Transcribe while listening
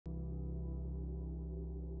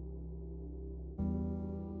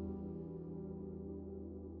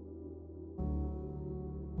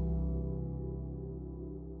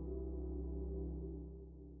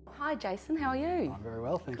Hi Jayson, how are you? I'm very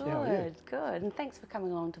well, thank you. How are you? Good. And thanks for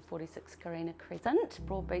coming along to 46 Karina Crescent,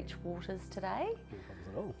 Broadbeach Waters today. No problems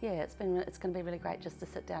at all. Yeah, it's going to be really great just to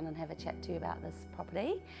sit down and have a chat to you about this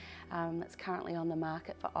property. It's currently on the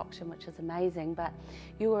market for auction, which is amazing, but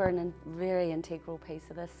you were a very integral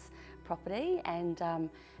piece of this property, and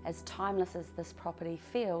as timeless as this property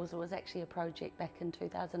feels, it was actually a project back in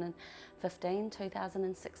 2015,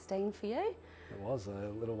 2016 for you. It was a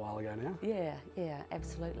little while ago now. Yeah,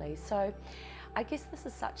 absolutely. So I guess this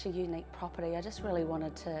is such a unique property. I just really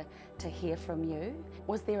wanted to hear from you.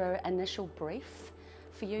 Was there an initial brief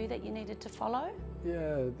for you that you needed to follow?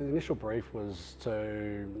 Yeah, the initial brief was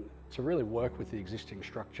to really work with the existing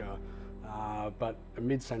structure, but a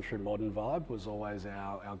mid-century modern vibe was always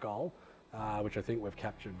our goal, which I think we've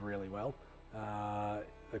captured really well.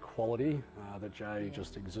 The quality that Jay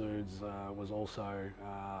just exudes was also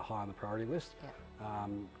high on the priority list. Yeah.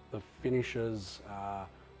 The finishes,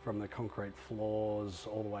 from the concrete floors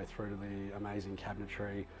all the way through to the amazing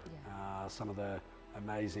cabinetry, some of the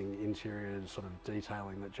amazing interior sort of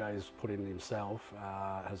detailing that Jay's put in himself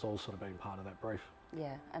has all sort of been part of that brief.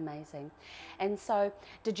 Yeah, amazing. And so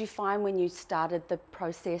did you find when you started the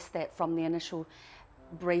process that from the initial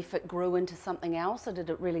brief it grew into something else, or did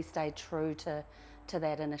it really stay true to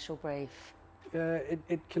that initial brief? Yeah,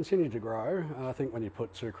 it continued to grow. I think when you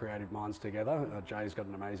put two creative minds together, Jay's got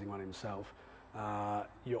an amazing one himself,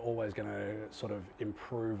 you're always going to sort of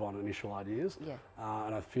improve on initial ideas. Yeah.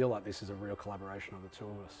 And I feel like this is a real collaboration of the two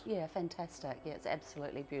of us. Yeah, fantastic. Yeah, it's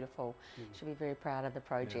absolutely beautiful. Should be very proud of the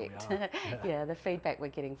project. Yeah, Yeah, the feedback we're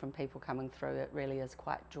getting from people coming through, it really is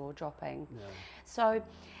quite jaw-dropping. Yeah. So,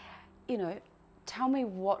 you know, tell me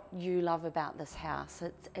what you love about this house.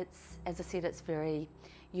 It's as I said, it's very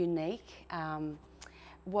unique.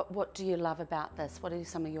 What do you love about this? What are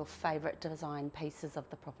some of your favourite design pieces of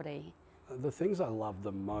the property? The things I love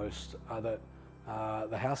the most are that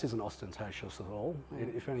the house isn't ostentatious at all.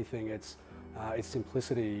 If anything, its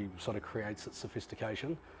simplicity sort of creates its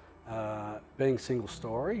sophistication. Being single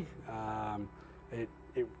story,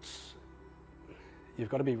 you've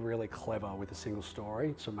got to be really clever with a single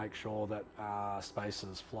story to make sure that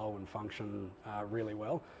spaces flow and function really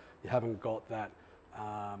well. You haven't got that,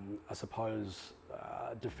 I suppose,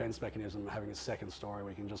 defense mechanism having a second story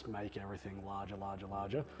where you can just make everything larger.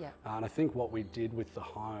 Yeah. And I think what we did with the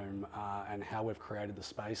home and how we've created the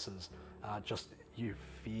spaces, just you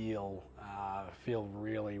feel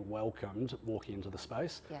really welcomed walking into the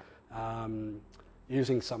space. Yeah.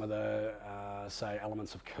 Using some of the, say,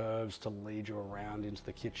 elements of curves to lead you around into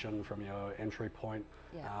the kitchen from your entry point.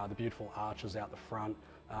 Yeah. The beautiful arches out the front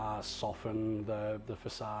soften the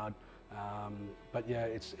facade. But yeah,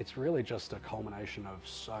 it's really just a culmination of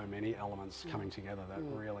so many elements coming together that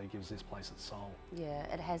really gives this place its soul.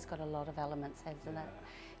 Yeah, it has got a lot of elements, hasn't it?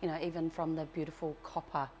 You know, even from the beautiful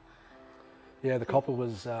copper. Yeah, the copper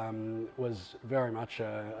was very much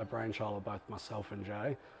a brainchild of both myself and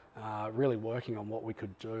Jay. Really working on what we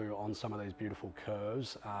could do on some of these beautiful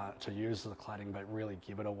curves to use as a cladding, but really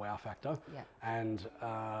give it a wow factor. Yeah. And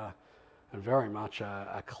very much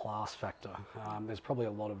a class factor. There's probably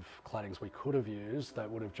a lot of claddings we could have used that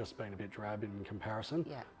would have just been a bit drab in comparison,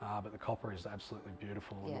 but the copper is absolutely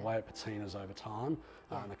beautiful, and the way it patinas over time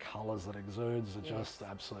and the colours that it exudes are just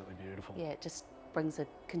absolutely beautiful. Yeah, it just brings a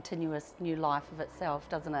continuous new life of itself,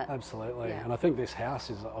 doesn't it? Absolutely, Yeah. and I think this house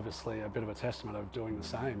is obviously a bit of a testament of doing the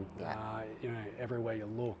same. Yeah. You know, everywhere you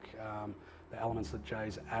look, the elements that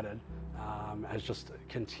Jay's added has just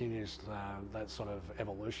continues that sort of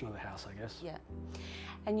evolution of the house, I guess. Yeah.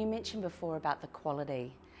 And you mentioned before about the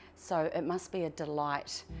quality, so it must be a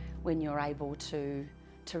delight when you're able to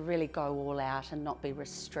really go all out and not be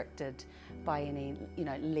restricted by any, you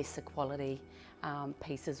know, lesser quality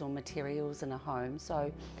pieces or materials in a home.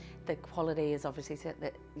 So the quality is obviously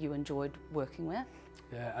that you enjoyed working with.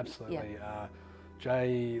 Yeah, absolutely. Yeah.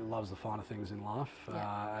 Jay loves the finer things in life,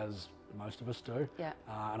 as most of us do. Yeah.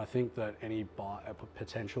 And I think that any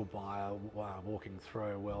potential buyer walking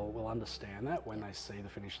through will understand that when they see the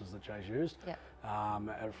finishes that Jay's used.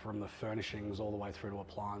 Yeah. From the furnishings all the way through to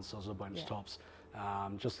appliances or bench tops,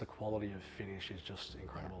 just the quality of finish is just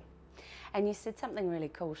incredible. Yeah. And you said something really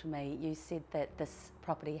cool to me. You said that this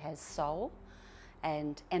property has soul,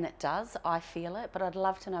 and it does. I feel it, but I'd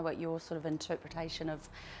love to know what your sort of interpretation of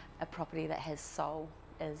a property that has soul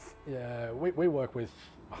is. Yeah, we work with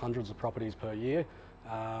hundreds of properties per year,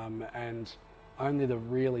 and only the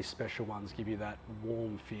really special ones give you that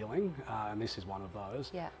warm feeling, and this is one of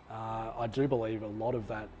those. Yeah. I do believe a lot of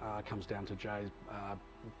that comes down to Jay's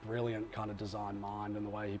brilliant kind of design mind and the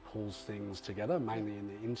way he pulls things together, mainly in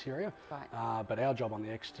the interior. Right. But our job on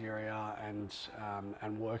the exterior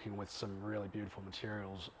and working with some really beautiful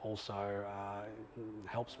materials also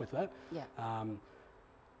helps with that. Yeah.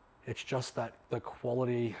 It's just that the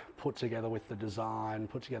quality put together with the design,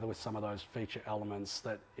 put together with some of those feature elements,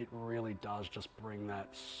 that it really does just bring that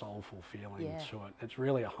soulful feeling to it. It's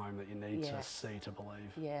really a home that you need to see to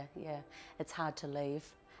believe. Yeah, yeah. It's hard to leave.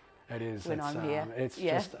 It is. When I'm here. It's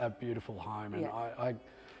just a beautiful home, and I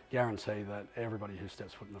guarantee that everybody who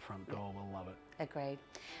steps foot in the front door will love it. Agreed.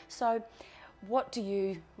 So, what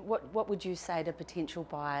would you say to potential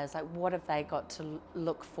buyers? Like, what have they got to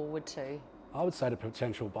look forward to? I would say to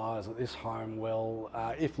potential buyers that this home will,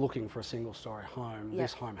 if looking for a single-storey home,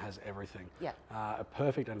 this home has everything. Yeah. A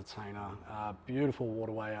perfect entertainer, beautiful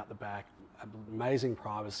waterway out the back, amazing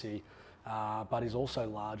privacy, but is also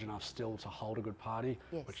large enough still to hold a good party,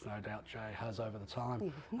 which no doubt Jay has over the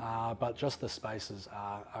time. But just the spaces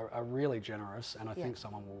are really generous, and I think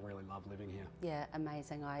someone will really love living here. Yeah,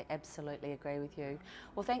 amazing. I absolutely agree with you.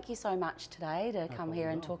 Well, thank you so much today to come here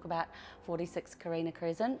and talk about 46 Karina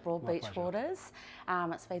Crescent, Broadbeach Waters.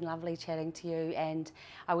 It's been lovely chatting to you, and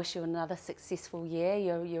I wish you another successful year.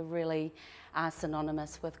 You're really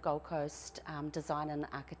synonymous with Gold Coast design and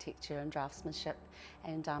architecture and draftsmanship,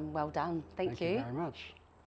 and well done. Thank you. Thank you very much.